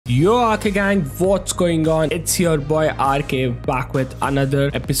Yo RK gang, what's going on? It's your boy RK back with another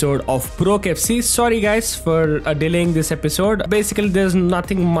episode of Broke FC. Sorry guys for delaying this episode. Basically there's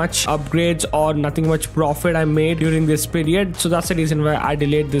nothing much upgrades or nothing much profit I made during this period, so that's the reason why I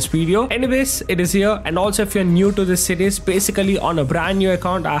delayed this video. Anyways, it is here, and also if you're new to this series, basically on a brand new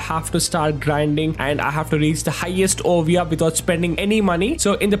account I have to start grinding and I have to reach the highest OVR without spending any money.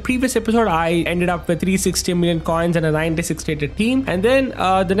 So in the previous episode I ended up with 360 million coins and a 96 rated team, and then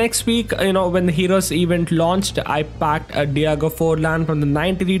the next week, when the Heroes event launched, I packed a Diego Forlan from the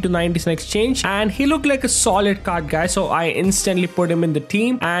 93 to 97 exchange, and he looked like a solid card, guys. So I instantly put him in the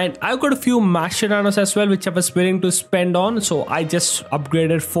team, and I got a few Mascherano's as well, which I was willing to spend on. So I just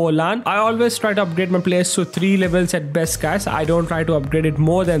upgraded Forlan. I always try to upgrade my players to 3 levels at best, guys. I don't try to upgrade it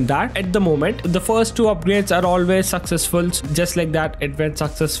more than that at the moment. The first 2 upgrades are always successful, just like that. It went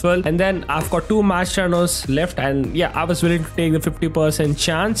successful, and then I've got 2 Mascherano's left, and yeah, I was willing to take the 50%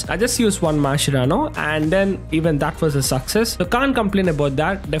 chance. I just used 1 Mascherano, and then even that was a success, so can't complain about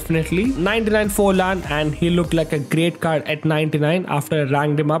that. Definitely 99 Forlan, and he looked like a great card at 99 after I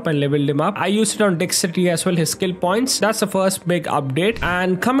ranked him up and leveled him up. I used it on dexterity as well, his skill points. That's the first big update.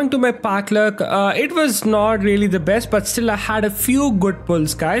 And coming to my pack luck, it was not really the best, but still I had a few good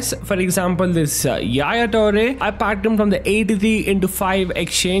pulls, guys. For example, this Yaya Toure, I packed him from the 83 into 5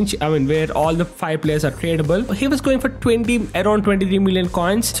 exchange, where all the 5 players are tradable. He was going for around 23 million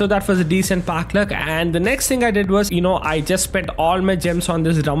coins, so that was a decent pack luck. And the next thing I did was, I just spent all my gems on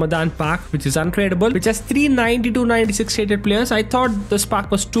this Ramadan pack, which is untradeable, which has 390 to 96 rated players. I thought this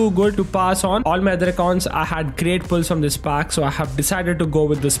pack was too good to pass on. All my other accounts, I had great pulls from this pack, so I have decided to go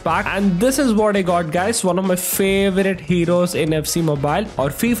with this pack, and this is what I got, guys. One of my favorite heroes in FC Mobile or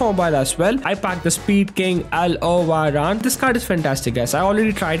FIFA Mobile as well. I packed the Speed King Al Owaran. This card is fantastic, guys. I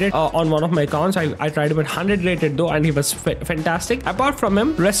already tried it on one of my accounts. I tried him at 100 rated though, and he was fantastic. Apart from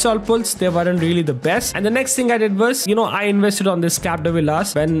him, rest all pulls, they weren't really the best. And the next thing I did was, I invested on this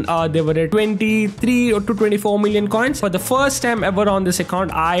Capdevillas when they were at 23 to 24 million coins. For the first time ever on this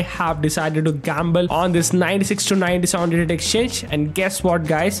account, I have decided to gamble on this 96 to 97 rated exchange, and guess what,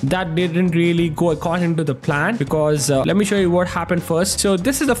 guys, that didn't really go according to the plan, because let me show you what happened first. So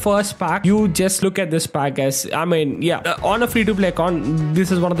this is the first pack. You just look at this pack, guys. On a free-to-play account,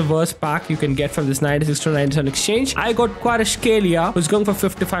 this is one of the worst pack you can get from this 96 to 97 exchange. I got Kvaratskhelia, who's going for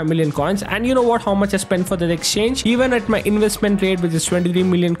 55 million coins, and you know what, how much I spent for that exchange? Even at my investment rate, which is 23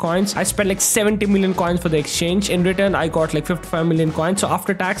 million coins, I spent like 70 million coins for the exchange. In return, I got like 55 million coins, so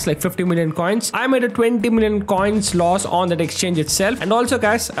after tax, like 50 million coins. I made a 20 million coins loss on that exchange itself. And also,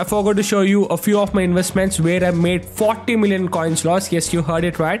 guys, I forgot to show you a few of my investments where I made 40 million coins loss. Yes, you heard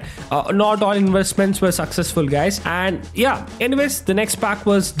it right. Not all investments were successful, guys. And yeah, anyways, the next pack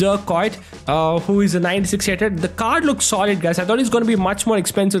was Dirk Kuyt, who is a 96 rated. The card looks solid, guys. I thought it's going to be much more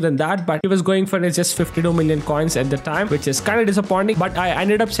expensive than that, but he was going for just 52 million coins at the time, which is kind of disappointing, but I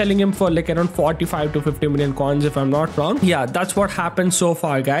ended up selling him for like around 45 to 50 million coins, if I'm not wrong. Yeah, that's what happened so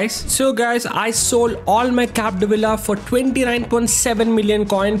far, guys. So guys, I sold all my Capdevilla for 29.7 million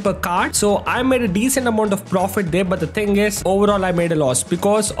coin per card, so I made a decent amount of profit there. But the thing is, overall I made a loss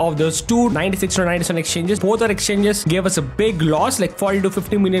because of those 2 96 to 97 exchanges. Both our exchanges gave us a big loss, like 40 to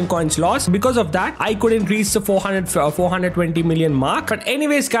 50 million coins loss. Because of that, I couldn't reach the 420 million mark. But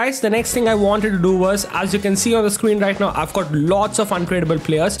anyways, guys, the next thing I wanted to do was, as you can see on the screen right now, I've got lots of untradeable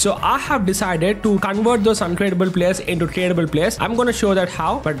players, so I have decided to convert those untradeable players into tradable players. I'm going to show that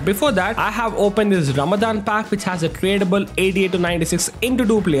how, but before that, I have opened this Ramadan pack, which has a tradable 88 to 96 into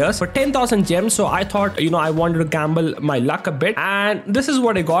 2 players for 10,000 gems. So I thought, I wanted to gamble my luck a bit, and this is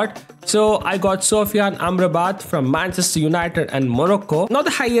what I got. So I got Sofiane Amrabat from Manchester United and Morocco. Not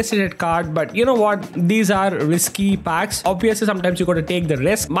the highest rated card, but you know what, these are risky packs. Obviously sometimes you got to take the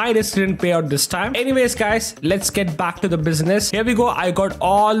risk. My risk didn't pay out this time. Anyways, guys, let's get back to the business. Here we go. I got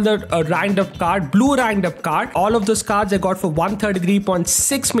all the ranked up card, blue ranked up card. All of those cards I got for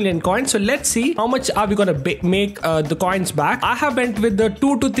 133.6 million coins. So let's see how much are we gonna make the coins back. I have went with the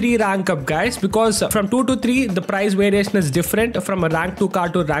 2 to 3 rank up, guys, because from 2 to 3 the price variation is different from a rank 2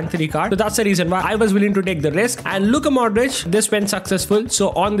 card to rank 3 card. So that's the reason why I was willing to take the risk. And Luka Modric, this went successful. So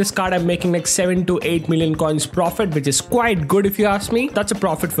on this card I'm making like 7 to 8 million coins profit, which is quite good if you ask me. That's a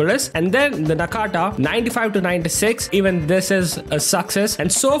profit for us. And then the Nakata 95 to 96, even this is a success.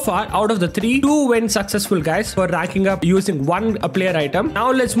 And so far out of the 3, 2 went successful, guys, for ranking up using 1 player item.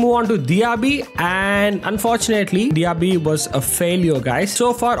 Now let's move on to Diaby, and unfortunately Diaby was a failure, guys.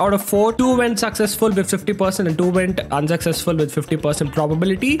 So far out of 4, 2 went successful with 50% and 2 went unsuccessful with 50%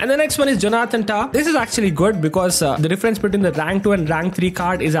 probability. And then next one is Jonathan Tah. This is actually good because the difference between the rank 2 and rank 3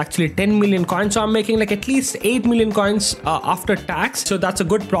 card is actually 10 million coins. So I'm making like at least 8 million coins after tax. So that's a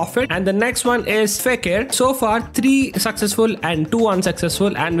good profit. And the next one is Fekir. So far 3 successful and 2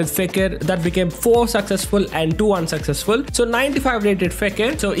 unsuccessful, and with Fekir that became 4 successful and 2 unsuccessful. So 95 rated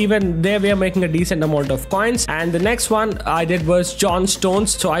Fekir. So even there we are making a decent amount of coins. And the next one I did was John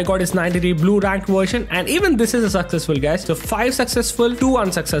Stones. So I got his 93 blue ranked version, and even this is a successful, guys. So 5 successful, 2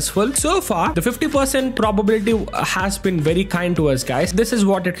 unsuccessful. So far the 50% probability has been very kind to us, guys. This is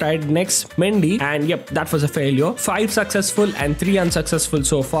what I tried next, Mendy, and yep, that was a failure. 5 successful and 3 unsuccessful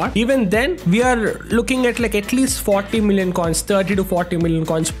so far. Even then we are looking at like at least 40 million coins, 30 to 40 million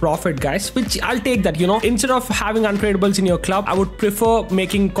coins profit, guys, which I'll take that, you know. Instead of having untradables in your club, I would prefer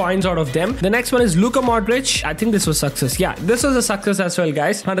making coins out of them. The next one is Luka Modric. I think this was success. Yeah, this was a success as well,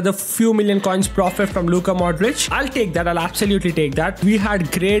 guys. Another few million coins profit from Luka Modric. I'll take that. I'll absolutely take that. We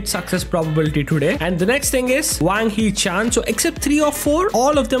had great success probability today. And the next thing is Wang Hee-chan. So except 3 or 4,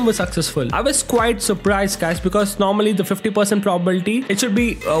 all of them were successful. I was quite surprised, guys, because normally the 50% probability, it should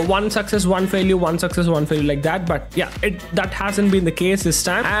be 1 success, 1 failure, 1 success, 1 failure, like that. But yeah, that hasn't been the case this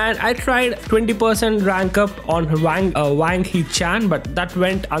time. And I tried 20% rank up on Wang Hee-chan, but that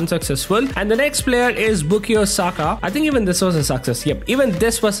went unsuccessful. And the next player is Bukayo Saka. I think even this was a success. Yep, even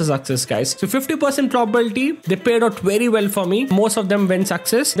this was a success, guys. So 50% probability, they paid out very well for me. Most of them went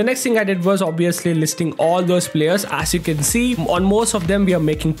success. The next thing I did was obviously listing all those players. As you can see, on most of them we are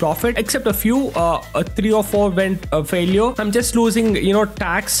making profit, except a few 3 or 4 went failure. I'm just losing, you know,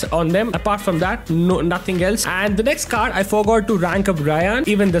 tax on them. Apart from that, no, nothing else. And the next card, I forgot to rank up Ryan.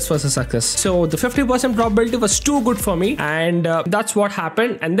 Even this was a success. So the 50% probability was too good for me, and that's what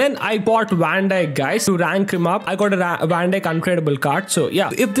happened. And then I bought Van Dijk, guys, to rank him up. I got a Van Dijk untradable card. So yeah,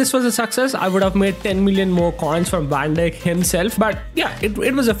 if this was a success, I would have made 10 million more coins from Van Dijk himself. But yeah,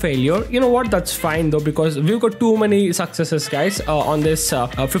 it was a failure. You know what? That's fine though, because we've got too many successes, guys, on this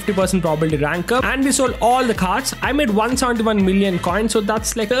 50% probability rank up, and we sold all the cards. I made 171 million coins, so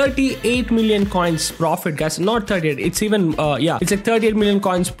that's like 38 million coins profit, guys. Not 38, it's even yeah, it's like 38 million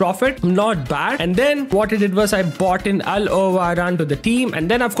coins profit. Not bad. And then what I did was I bought in Al Owaran to the team, and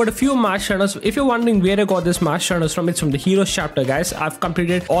then I've got a few match runners. If you're wondering where I got this match runners from, it's from the Heroes chapter, guys. I've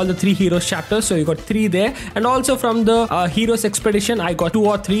completed all the 3 Heroes chapters, so you got 3 there. And also from the Heroes expedition, I got 2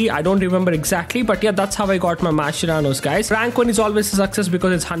 or 3. I don't remember exactly, but yeah, that's how I got my match runners, guys. Rank 1 is always a success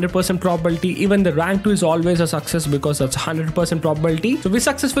because it's 100% probability. Even the rank 2 is always a success because that's 100% probability. So we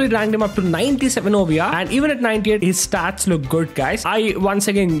successfully ranked him up to 97 OVR, and even at 98 his stats look good, guys. I once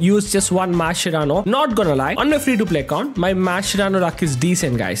again used just 1 Mascherano. Not gonna lie, on my free to play account my Mascherano luck is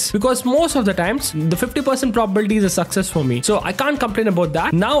decent, guys, because most of the times the 50% probability is a success for me, so I can't complain about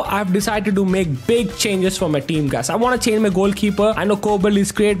that. Now I've decided to make big changes for my team, guys. I want to change my goalkeeper. I know Kobel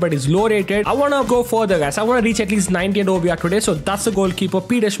is great, but he's low rated. I want to go further, guys. I want to reach at least 98 OVR today, so that's the goalkeeper,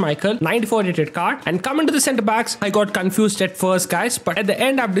 Peter Schmeichel, 94 rated card. And coming to the centre backs, I got confused at first, guys, but at the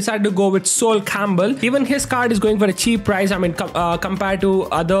end I've decided to go with Sol Campbell. Even his card is going for a cheap price, I mean, compared to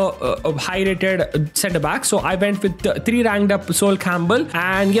other high rated centre backs. So I went with 3 ranked up Sol Campbell,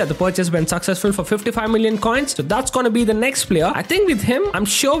 and yeah, the purchase went successful for 55 million coins. So that's gonna be the next player. I think with him, I'm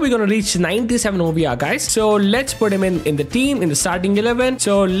sure we're gonna reach 97 OVR, guys. So let's put him in the team, in the starting 11.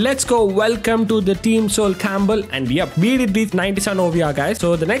 So let's go. Welcome to the team, Sol Campbell. And yep, we did reach 97 OVR, guys.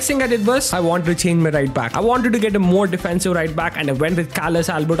 So the next thing I did was I wanted to change my right back. I wanted to get a more defensive right back, and I went with Carlos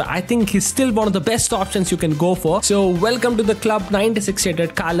Alberto. I think he's still one of the best options you can go for. So welcome to the club, 96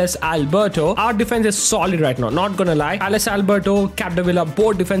 rated Carlos Alberto. Our defense is solid right now, not gonna lie. Carlos Alberto, Capdevila,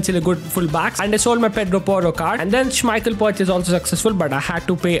 both defensively good fullbacks. And I sold my Pedro Porro card. And then Schmeichel purchase also successful, but I had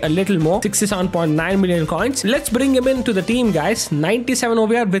to pay a little more, 67.9 million coins. Let's bring him into the team, guys. 97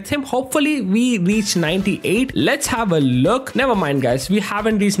 OVR with him. Hopefully we reach 98. Let's have a look. Never mind, guys, we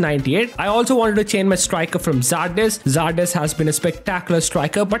haven't reached 98. I also wanted to change my striker from Zardes. Zardes has been a spectacular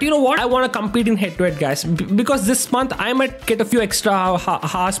striker, but you know what? I want to compete in head-to-head, guys, because this month I might get a few extra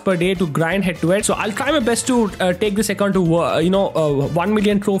hours per day to grind head-to-head. So I'll try my best to take this account to 1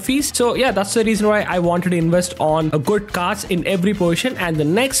 million trophies. So yeah, that's the reason why I wanted to invest on a good cards in every position. And the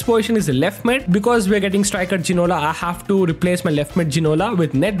next position is the left mid, because we're getting striker Ginola. I have to replace my left mid Ginola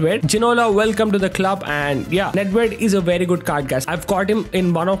with Nedved. Ginola, welcome to the club. And yeah, Nedved is a very good card, guys. I've got him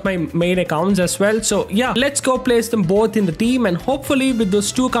in one of my main accounts as well. So yeah, let's go place them both in the team, and hopefully with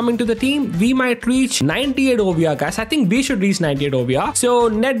those 2 coming to the team, we might reach 98 OVR, guys. I think we should reach 98 OVR. So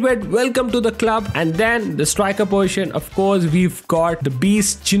Nedved, welcome to the club. And then the striker position, of course, we've got the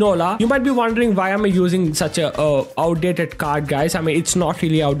beast Ginola. You might be wondering why am I using such a outdated card, guys. I mean, it's not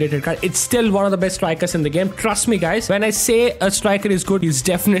really outdated card. It's still one of the best strikers in the game. Trust me, guys, when I say a striker market is good. He's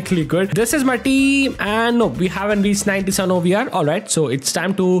definitely good. This is my team, and no, we haven't reached 97 OVR. All right, so it's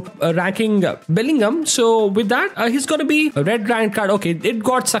time to ranking Bellingham. So with that, he's gonna be a red rank card. Okay, it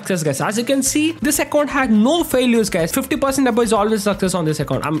got success, guys. As you can see, this account had no failures, guys. 50% number is always success on this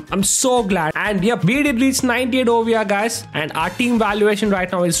account. I'm so glad. And yep, we did reach 98 OVR, guys, and our team valuation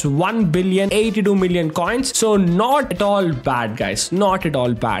right now is 1,082,000,000 coins. So not at all bad, guys. Not at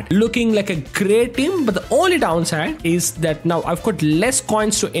all bad. Looking like a great team, but the only downside is that now I've got less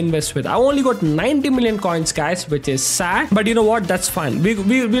coins to invest with. I only got 90 million coins, guys, which is sad. But you know what? That's fine.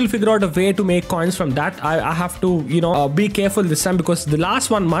 We'll figure out a way to make coins from that. I have to, you know, be careful this time, because the last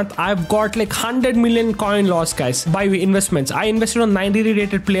 1 month I've got like 100 million coin loss, guys, by investments. I invested on 90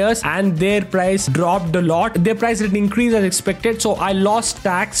 rated players and their price dropped a lot. Their price didn't increase as expected, so I lost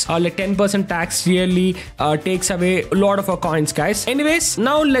tax. Like 10% tax really takes away a lot of our coins, guys. Anyways,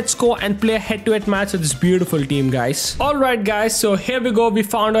 now let's go and play a head-to-head match with this beautiful team, guys. All right, guys, so here we go. We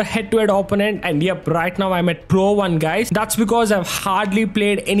found a head-to-head opponent, and yep, right now I'm at Pro 1, guys. That's because I've hardly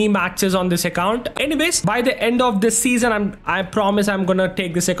played any matches on this account. Anyways, by the end of this season, I promise I'm gonna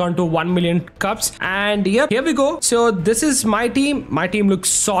take this account to 1 million cups. And yep, here we go. So this is my team. My team looks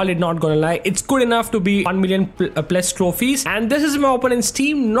solid, not gonna lie. It's good enough to be 1 million plus trophies. And this is my opponent's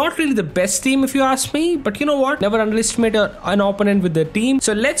team. Not really the best team if you ask me, but you know what? Never underestimate an opponent with the team.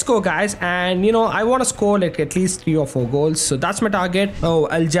 So let's go, guys. And you know, I want to score like at least 3 or 4 goals. So that's my target. Oh,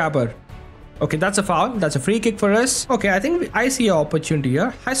 Al Jabbar. Okay, that's a foul. That's a free kick for us. Okay, I think I see an opportunity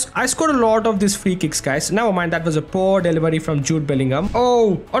here. I scored a lot of these free kicks, guys. Never mind, that was a poor delivery from Jude Bellingham.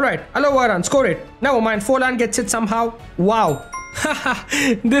 Oh, all right. Hello, Varane, score it. Never mind, Forlan gets it somehow. Wow.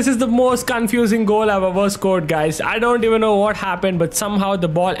 This is the most confusing goal I've ever scored, guys. I don't even know what happened, but somehow the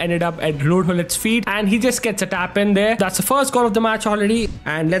ball ended up at Ruud Gullit's feet and he just gets a tap in there. That's the first goal of the match already.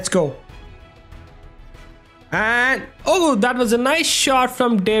 And let's go. And oh, that was a nice shot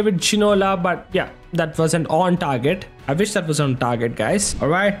from David Ginola, but yeah, that wasn't on target. I wish that was on target, guys. All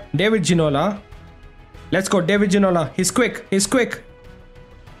right, David Ginola. Let's go, David Ginola. He's quick. He's quick.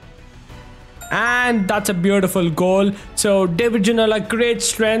 And that's a beautiful goal. So David Ginola, great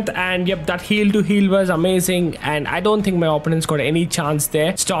strength, and yep, that heel to heel was amazing. And I don't think my opponents got any chance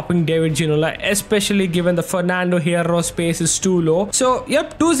there stopping David Ginola, especially given the Fernando Hierro space is too low. So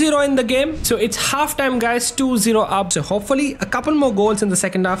yep, 2-0 in the game. So it's halftime, guys, 2-0 up. So hopefully a couple more goals in the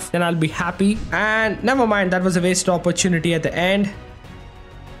second half, then I'll be happy. And never mind, that was a wasted opportunity at the end.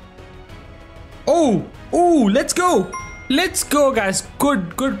 Oh, let's go. Let's go, guys.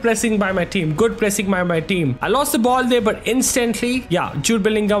 Good pressing by my team. Good pressing by my team. I lost the ball there, but instantly, yeah, Jude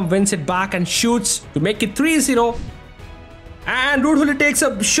Bellingham wins it back and shoots to make it 3-0. And Ruud Gullit takes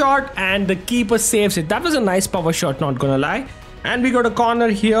a shot and the keeper saves it. That was a nice power shot, not gonna lie. And we got a corner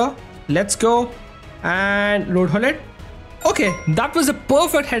here. Let's go. And Ruud Gullit. Okay, that was a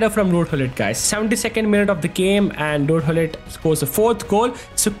perfect header from Ruud Gullit, guys. 72nd minute of the game and Ruud Gullit scores the 4th goal.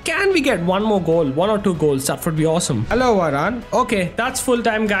 So can we get one more goal, 1 or 2 goals? That would be awesome. Hello, Varane. Okay, that's full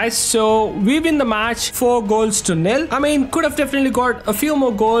time, guys. So we win the match 4-0. I mean, could have definitely got a few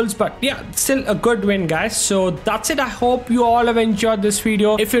more goals, but yeah, still a good win, guys. So that's it. I hope you all have enjoyed this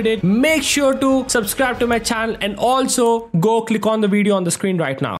video. If you did, make sure to subscribe to my channel and also go click on the video on the screen right now.